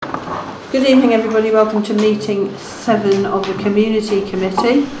Good evening everybody, welcome to meeting 7 of the Community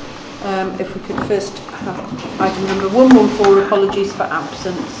Committee. If we could first have item number 114, apologies for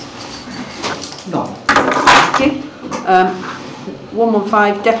absence. No. Thank you.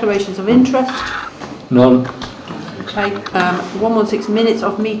 115, declarations of interest. None. Okay. 116, minutes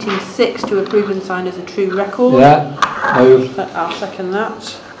of meeting 6 to approve and sign as a true record. Yeah, move. I'll second that.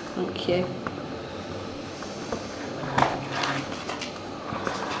 Thank you.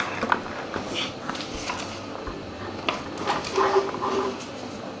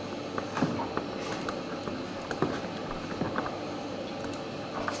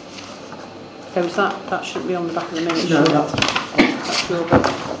 So is that shouldn't be on the back of the minutes? No, that's your book.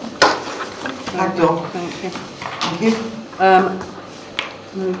 Thank you. Thank you. Thank you. And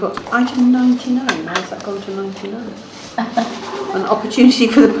we've got item 99. Why has that gone to 99? An opportunity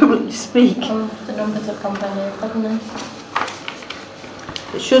for the public to speak. The numbers have come by there, haven't they?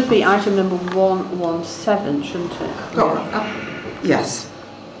 It should be item number 117, shouldn't it? Yes.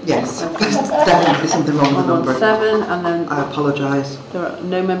 Yes. Okay. There's definitely something wrong with the number. 117, and then I apologise. there are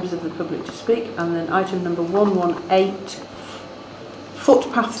no members of the public to speak. And then item number 118,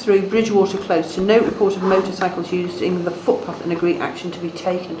 footpath through Bridgewater Close. To note report of motorcycles using the footpath and agree action to be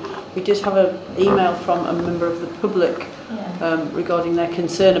taken. We just have an email from a member of the public regarding their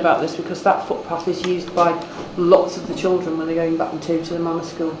concern about this, because that footpath is used by lots of the children when they're going back and to the Manor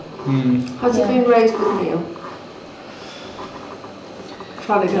School. Has it been raised with Neil?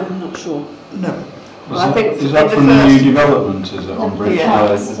 I'm not sure. No. Is that from the new development, is it, on Bridge? Yeah.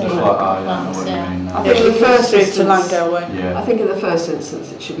 Just like I know what you mean. I think in the first through to instance, Langdale Way. Yeah. I think in the first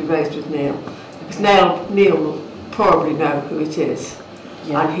instance it should be raised with Neil, because Neil will probably know who it is,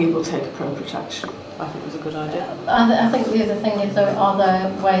 and he will take appropriate action. I think it was a good idea. I think the other thing is, are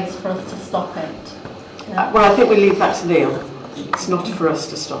there ways for us to stop it? Well, I think we leave that to Neil. It's not for us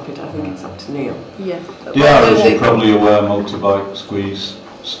to stop it, I think it's up to Neil. Yeah. Yeah, as you're probably aware, motorbike squeeze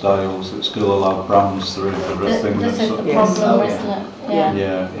styles that still allow prams through for a thing This that's... is the Yes. problem, isn't it?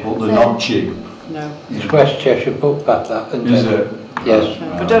 Yeah, but they're not cheap. No. It's West Cheshire footpath, that, isn't Is it? it? Yes.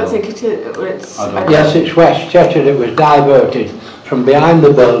 I don't think it is. Yes, it's West Cheshire. It was diverted from behind the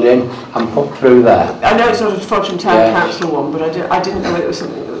building and put through there. I know it's not a Frodsham Town Yes. Council one, but I didn't know it was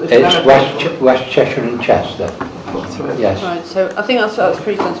something that was It's West Cheshire and Chester. Yes. Right, so I think that's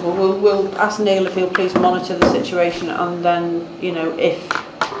pretty sensible. We'll ask Neil if he'll please monitor the situation, and then, you know, if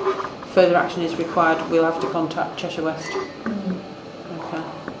further action is required, we'll have to contact Cheshire West.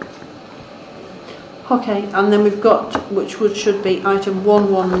 Okay, and then we've got, which should be item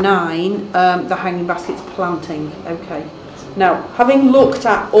 119, the hanging baskets planting. Okay. Now, having looked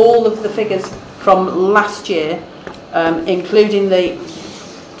at all of the figures from last year, including the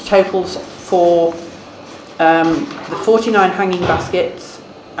totals for the 49 hanging baskets,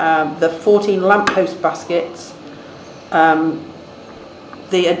 the 14 lamppost baskets,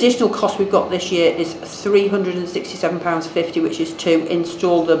 the additional cost we've got this year is £367.50, which is to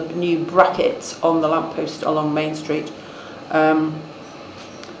install the new brackets on the lamppost along Main Street.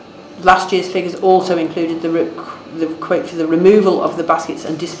 Last year's figures also included the quote for the removal of the baskets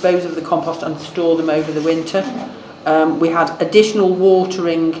and dispose of the compost and store them over the winter. We had additional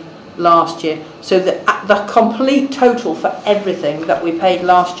watering last year, so the complete total for everything that we paid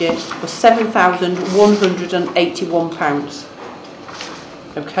last year was £7,181.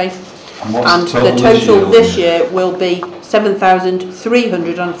 Okay, and the total this year will be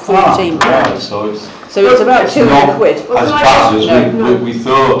 £7,314. Right, so it's about £200 quid. as bad as we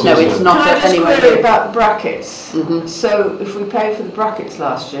thought. No, is it's it? not. Can I just Anyway. query about the brackets? Mm-hmm. So if we pay for the brackets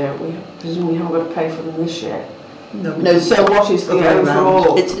last year, we presumably haven't got to pay for them this year. No, So what is the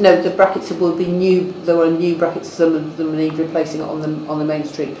overall? the brackets will be new. There are new brackets. Some of them need replacing on the Main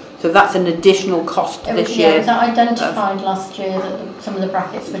Street. So that's an additional cost this year. Was that identified last year that some of the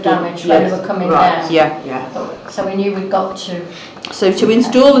brackets were damaged Yes. when they were coming Right. down? Yeah. So we knew we'd got to. So to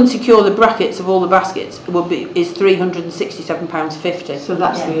install and secure the brackets of all the baskets is £367.50. So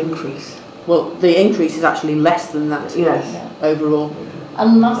that's Yeah. the increase. Well, the increase is actually less than that Yes. overall.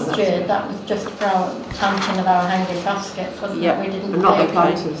 And last year that was just for our planting of our hanging baskets, wasn't Yeah. it? We didn't And not pay the for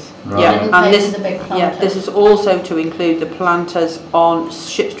planters. We Right. didn't And pay this for the big Yeah, planters. this is also to include the planters on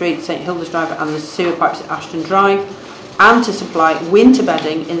Ship Street, St Hilda's Drive, and the sewer pipes at Ashton Drive, and to supply winter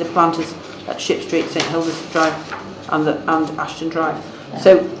bedding in the planters at Ship Street, St Hilda's Drive, and Ashton Drive. Yeah.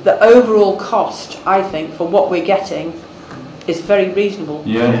 So the overall cost, I think, for what we're getting is very reasonable.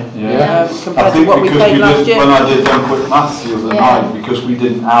 Yeah. Compared I to think what we because paid last year. when I did them quick maths the other night, because we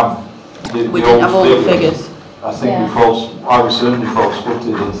didn't have We didn't have all the figures. I think Yeah. I was certainly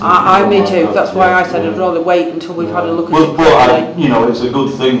false-footed. Me too. That's why I said I'd rather wait until we've had a look at well, it but properly. you know, it's a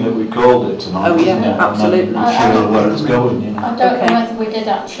good thing that we called it tonight. Oh, yeah, isn't it? absolutely. And then sure where it's going. You know. I don't Okay. know whether we did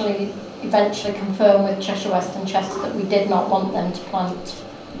actually eventually confirm with Cheshire West and Chester that we did not want them to plant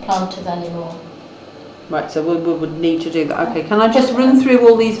planters anymore. Right, so we would need to do that. Okay, can I just run through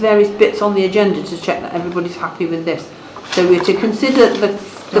all these various bits on the agenda to check that everybody's happy with this? So we're to consider the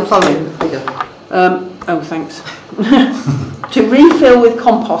following. Oh, thanks. To refill with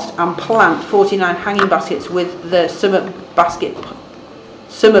compost and plant 49 hanging baskets with the summer basket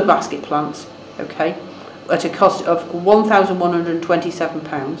plants, okay, at a cost of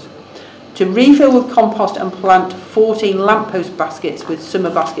 £1,127. To refill with compost and plant 14 lamppost baskets with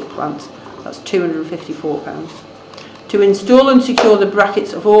summer basket plants, that's £254. To install and secure the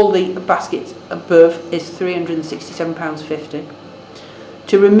brackets of all the baskets above is £367.50.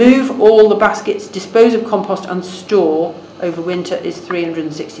 To remove all the baskets, dispose of compost and store over winter is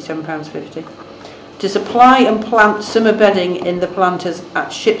 £367.50. To supply and plant summer bedding in the planters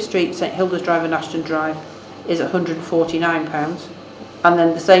at Ship Street, St Hilda's Drive and Ashton Drive is £149. And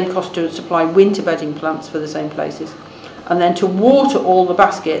then the same cost to supply winter bedding plants for the same places. And then to water all the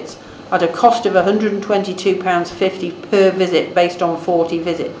baskets at a cost of £122.50 per visit based on 40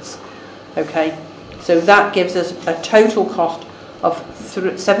 visits. Okay, so that gives us a total cost of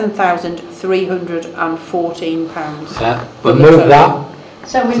 £7,314. Yeah, but move that.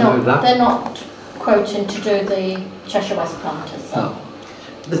 So we're So not, that- they're not quoting to do the Cheshire West planters then? No.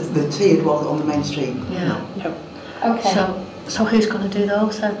 The tiered one on the main street? Yeah. No. Okay. So who's going to do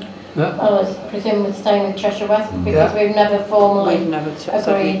those then? Yeah. Well, I presume we're staying with Cheshire West because Yeah. we've never formally We've never said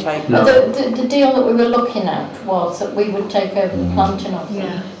agreed. we'd take No. The deal that we were looking at was that we would take over the planting of them,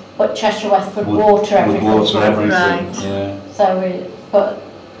 Yeah. but Cheshire West would water everything. Would water everything. Right. Yeah. So but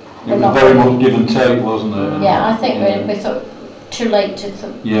It we're was not very really- much give and take, wasn't it? Yeah, I think Yeah. we're sort of too late to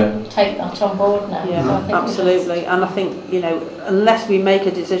sort of Yeah. take that on board now. Yeah, So I think we absolutely. And I think, you know, unless we make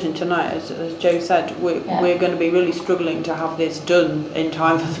a decision tonight, as Joe said, we're going to be really struggling to have this done in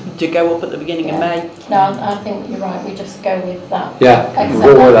time for them to go up at the beginning of May. No, I think you're right. We just go with that. Yeah, Accept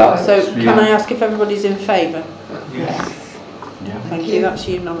we'll go with that. quote. So can I ask if everybody's in favour? Yes. Thank you, that's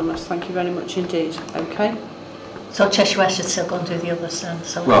unanimous. Thank you very much indeed. Okay. So Cheshire West should still go and do the others then?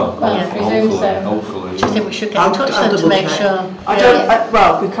 So Well, Well, I yeah. presume hopefully, so. hopefully. Do you think we should get in I'll touch with them to double make check. sure? I don't,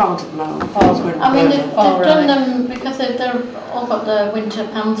 well, we can't at the moment. because we're in I mean, they've Oh, done right. them because they're all got the winter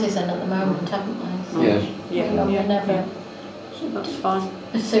pansies in at the moment, haven't they? So Yes. Yeah, we yeah, never that's fine.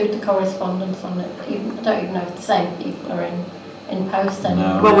 pursued the correspondence on it. Even, I don't even know if the same people are in post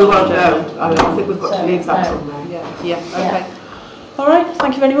anymore. No. Well, we won't know. I think we've got So, to leave that no. on there. Yeah, okay. All right,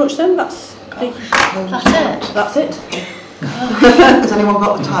 thank you very much then. That's That's it. Has anyone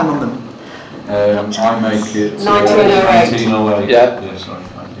got the time on them? I make it 1908. 1908. Yeah. Yeah, sorry.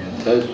 Yeah. Says